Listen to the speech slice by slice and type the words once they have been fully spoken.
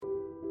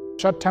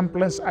Short-term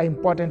plans are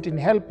important in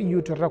helping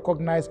you to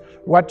recognize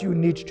what you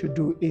need to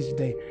do each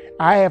day.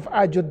 I have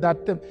argued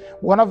that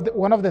one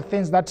of the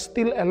things that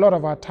steal a lot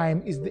of our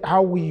time is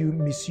how we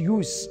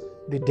misuse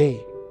the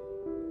day.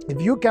 If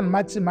you can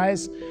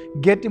maximize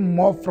getting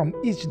more from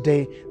each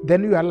day,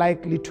 then you are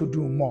likely to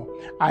do more.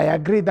 I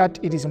agree that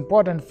it is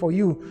important for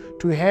you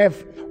to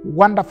have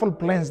wonderful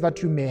plans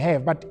that you may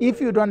have. But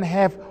if you don't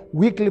have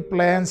weekly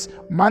plans,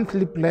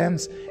 monthly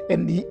plans,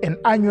 and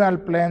annual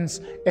plans,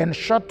 and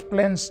short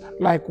plans,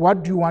 like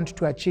what do you want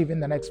to achieve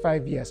in the next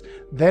 5 years,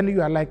 then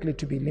you are likely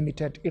to be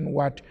limited in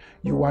what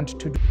you want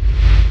to do.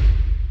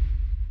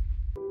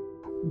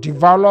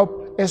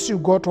 Develop, as you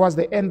go towards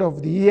the end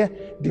of the year,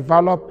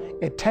 develop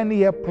a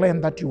 10-year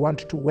plan that you want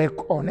to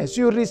work on. As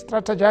you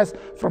re-strategize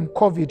from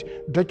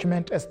COVID,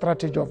 document a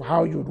strategy of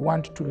how you'd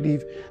want to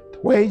live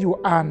where you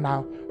are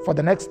now for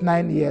the next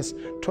 9 years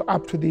to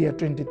up to the year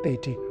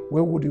 2030.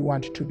 Where would you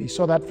want to be?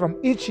 So that from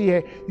each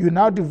year, you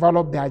now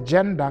develop the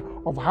agenda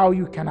of how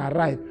you can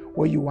arrive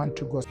where you want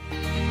to go.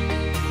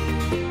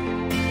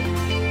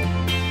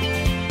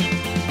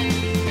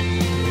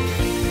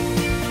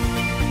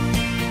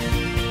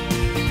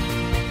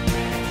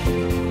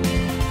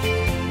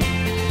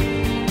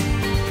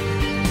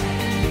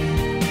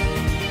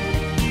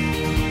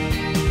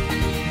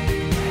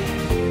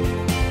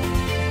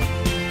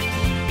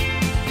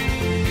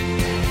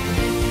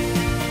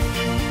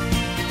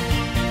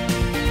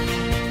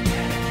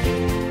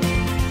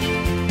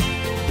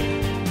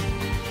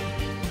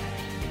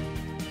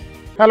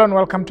 Hello and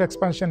welcome to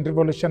Expansion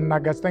Revolution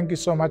Nuggets. Thank you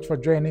so much for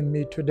joining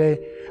me today.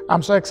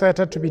 I'm so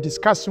excited to be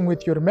discussing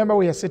with you. Remember,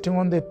 we are sitting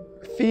on the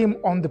theme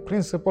on the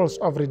principles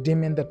of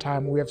redeeming the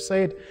time. We have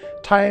said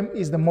time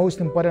is the most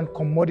important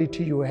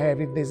commodity you have.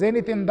 If there's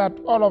anything that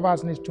all of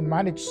us need to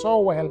manage so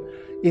well,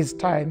 is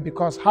time,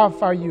 because how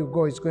far you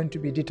go is going to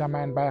be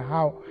determined by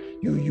how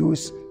you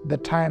use the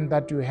time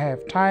that you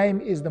have.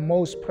 Time is the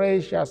most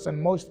precious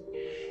and most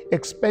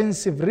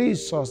expensive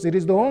resource. It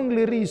is the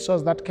only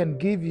resource that can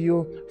give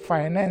you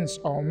finance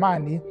or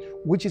money,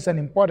 which is an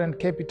important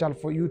capital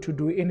for you to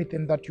do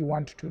anything that you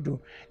want to do.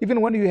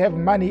 Even when you have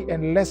money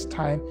and less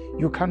time,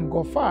 you can't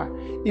go far.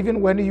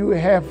 Even when you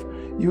have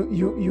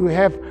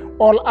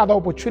all other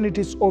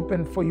opportunities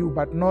open for you,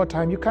 but no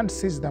time, you can't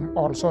seize them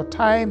all. So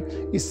time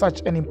is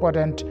such an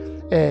important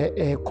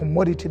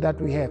commodity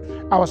that we have.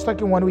 I was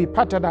talking when we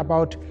parted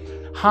about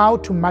how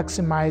to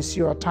maximize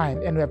your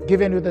time, and we have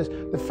given you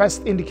the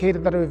first indicator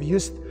that we've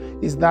used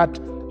is that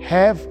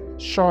have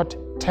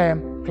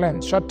short-term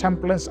plans.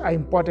 Short-term plans are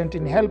important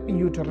in helping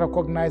you to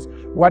recognize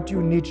what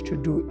you need to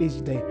do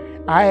each day.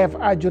 I have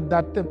argued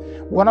that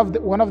one of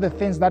the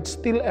things that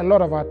steal a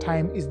lot of our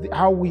time is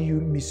how we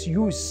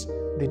misuse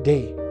the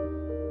day.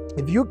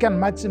 If you can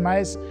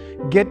maximize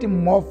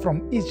getting more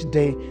from each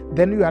day,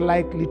 then you are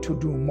likely to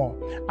do more.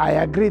 I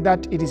agree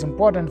that it is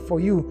important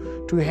for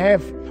you to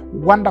have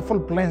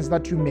wonderful plans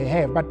that you may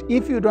have. But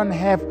if you don't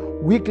have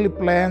weekly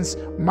plans,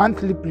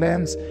 monthly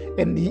plans,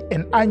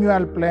 and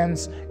annual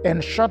plans,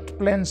 and short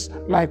plans,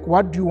 like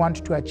what do you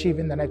want to achieve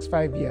in the next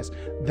 5 years,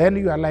 then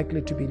you are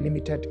likely to be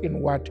limited in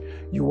what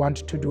you want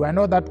to do. I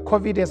know that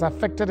COVID has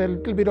affected a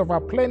little bit of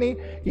our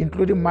planning,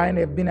 including mine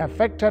have been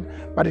affected,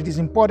 but it is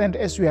important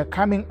as we are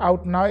coming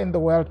out now in the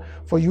world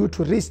for you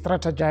to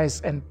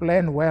re-strategize and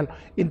plan well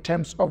in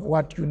terms of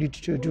what you need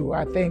to do.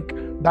 I think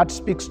that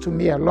speaks to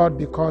me a lot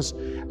because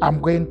I'm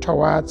going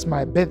towards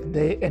my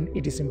birthday, and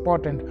it is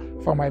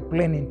important for my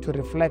planning to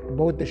reflect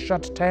both the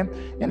short term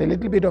and a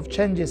little bit of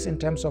changes in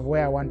terms of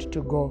where I want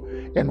to go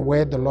and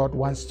where the Lord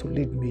wants to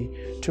lead me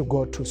to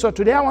go to. So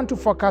today I want to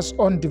focus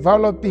on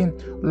developing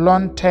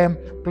long-term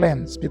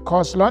plans,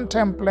 because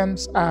long-term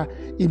plans are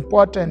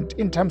important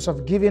in terms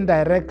of giving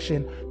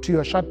direction to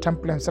your short-term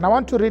plans. And I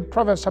want to read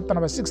Proverbs chapter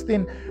number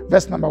 16,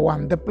 verse number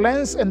 1. The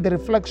plans and the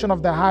reflection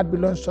of the heart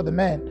belongs to the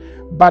man,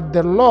 but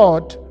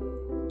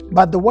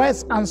the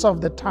wise answer of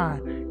the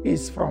tongue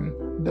is from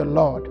the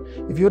Lord.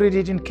 If you read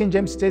it in King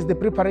James, it says the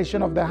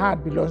preparation of the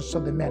heart belongs to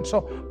the man.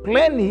 So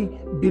planning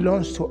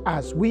belongs to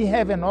us. We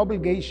have an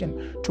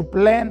obligation to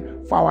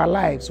plan for our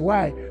lives.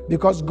 Why?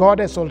 Because God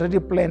has already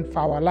planned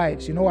for our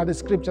lives. You know what the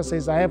scripture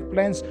says? I have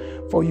plans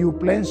for you,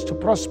 plans to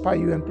prosper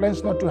you, and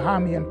plans not to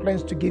harm you, and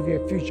plans to give you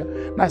a future.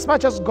 Now, as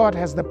much as God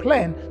has the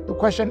plan, the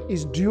question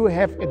is, do you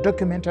have a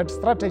documented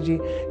strategy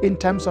in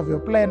terms of your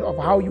plan of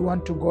how you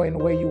want to go and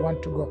where you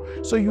want to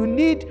go? So you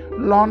need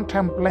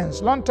long-term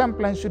plans. Long-term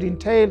plans should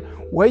entail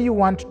where you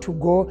want to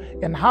go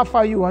and how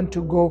far you want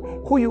to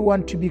go, who you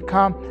want to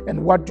become,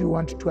 and what you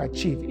want to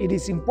achieve. It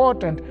is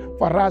important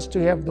for us to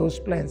have those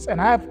plans.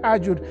 And I have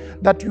argued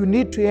that you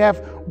need to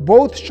have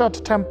both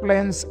short-term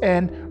plans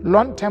and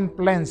long-term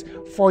plans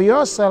for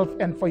yourself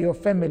and for your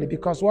family,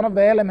 because one of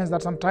the elements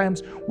that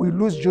sometimes we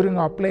lose during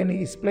our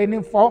planning is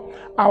planning for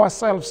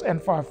ourselves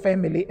and for our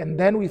family, and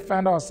then we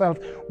find ourselves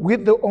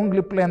with the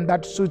only plan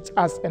that suits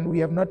us, and we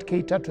have not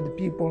catered to the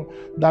people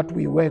that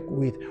we work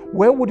with.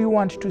 Where would you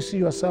want to see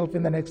yourself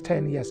in the next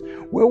 10 years?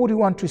 Where would you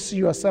want to see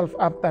yourself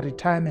after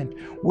retirement?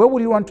 Where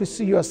would you want to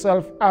see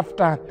yourself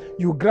after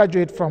you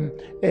graduate from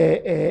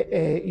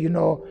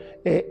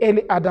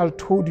early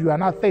adulthood, you are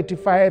now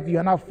 35, you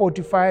are now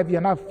 45, you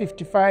are now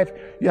 55,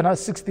 you are now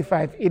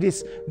 65. It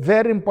is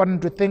very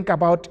important to think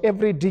about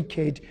every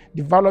decade,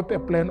 develop a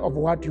plan of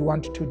what you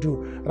want to do.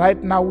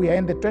 Right now, we are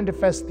in the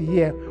 21st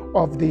year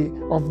of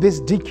this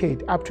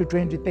decade up to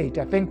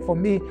 2030. I think for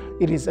me,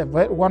 it is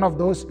one of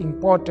those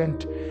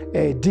important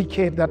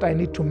decades that I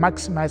need to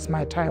maximize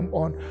my time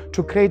on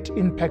to create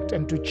impact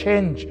and to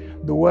change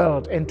the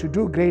world and to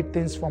do great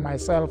things for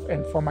myself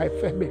and for my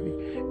family.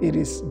 It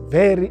is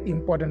very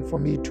important for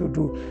me to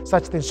do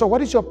such things. So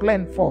what is your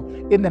plan for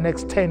in the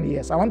next 10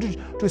 years? I want you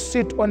to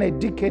sit on a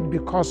decade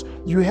because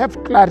you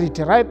have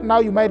clarity. Right now,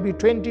 you might be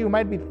 20, you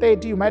might be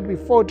 30, you might be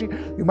 40,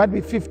 you might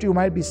be 50, you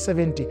might be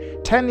 70.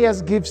 10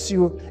 years gives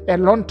you a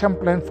long-term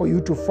plan for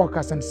you to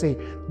focus and say,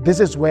 this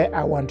is where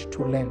I want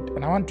to land.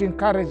 And I want to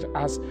encourage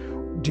us,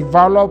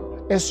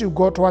 develop, as you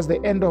go towards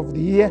the end of the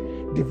year,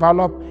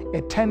 develop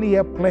a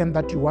 10-year plan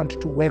that you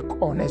want to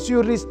work on. As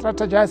you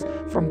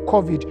re-strategize from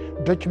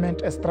COVID,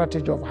 document a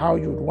strategy of how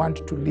you would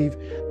want to live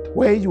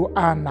where you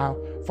are now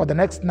for the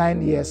next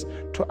 9 years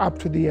to up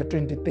to the year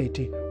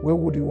 2030. Where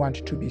would you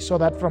want to be? So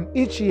that from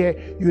each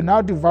year, you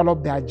now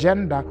develop the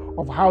agenda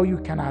of how you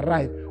can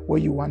arrive where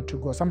you want to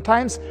go.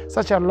 Sometimes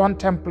such a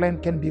long-term plan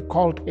can be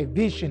called a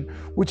vision,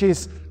 which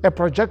is a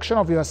projection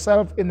of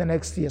yourself in the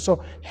next year.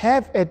 So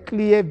have a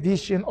clear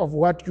vision of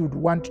what you'd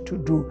want to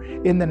do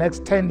in the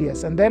next 10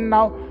 years. And then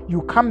now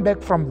you come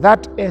back from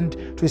that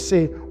end to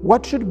say,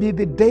 what should be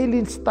the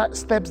daily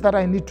steps that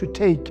I need to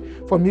take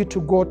for me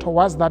to go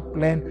towards that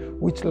plan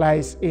which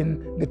lies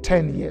in the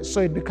 10 years.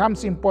 So it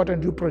becomes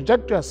important you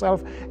project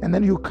yourself and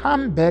then you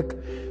come back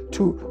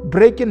to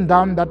breaking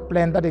down that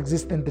plan that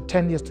exists in the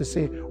 10 years to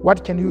say,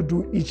 what can you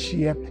do each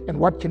year and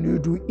what can you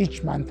do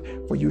each month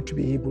for you to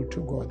be able to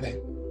go there?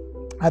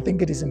 I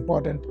think it is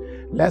important.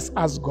 Let's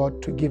ask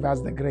God to give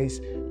us the grace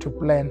to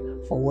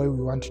plan for where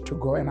we want to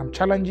go. And I'm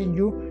challenging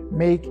you,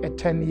 make a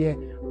 10-year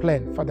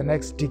plan for the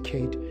next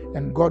decade,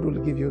 and God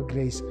will give you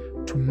grace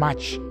to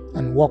match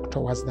and walk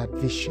towards that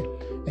vision.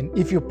 And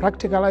if you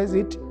practicalize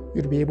it,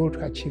 you'll be able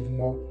to achieve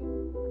more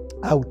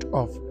out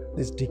of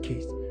this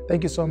decade.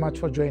 Thank you so much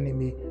for joining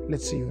me.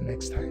 Let's see you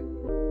next time.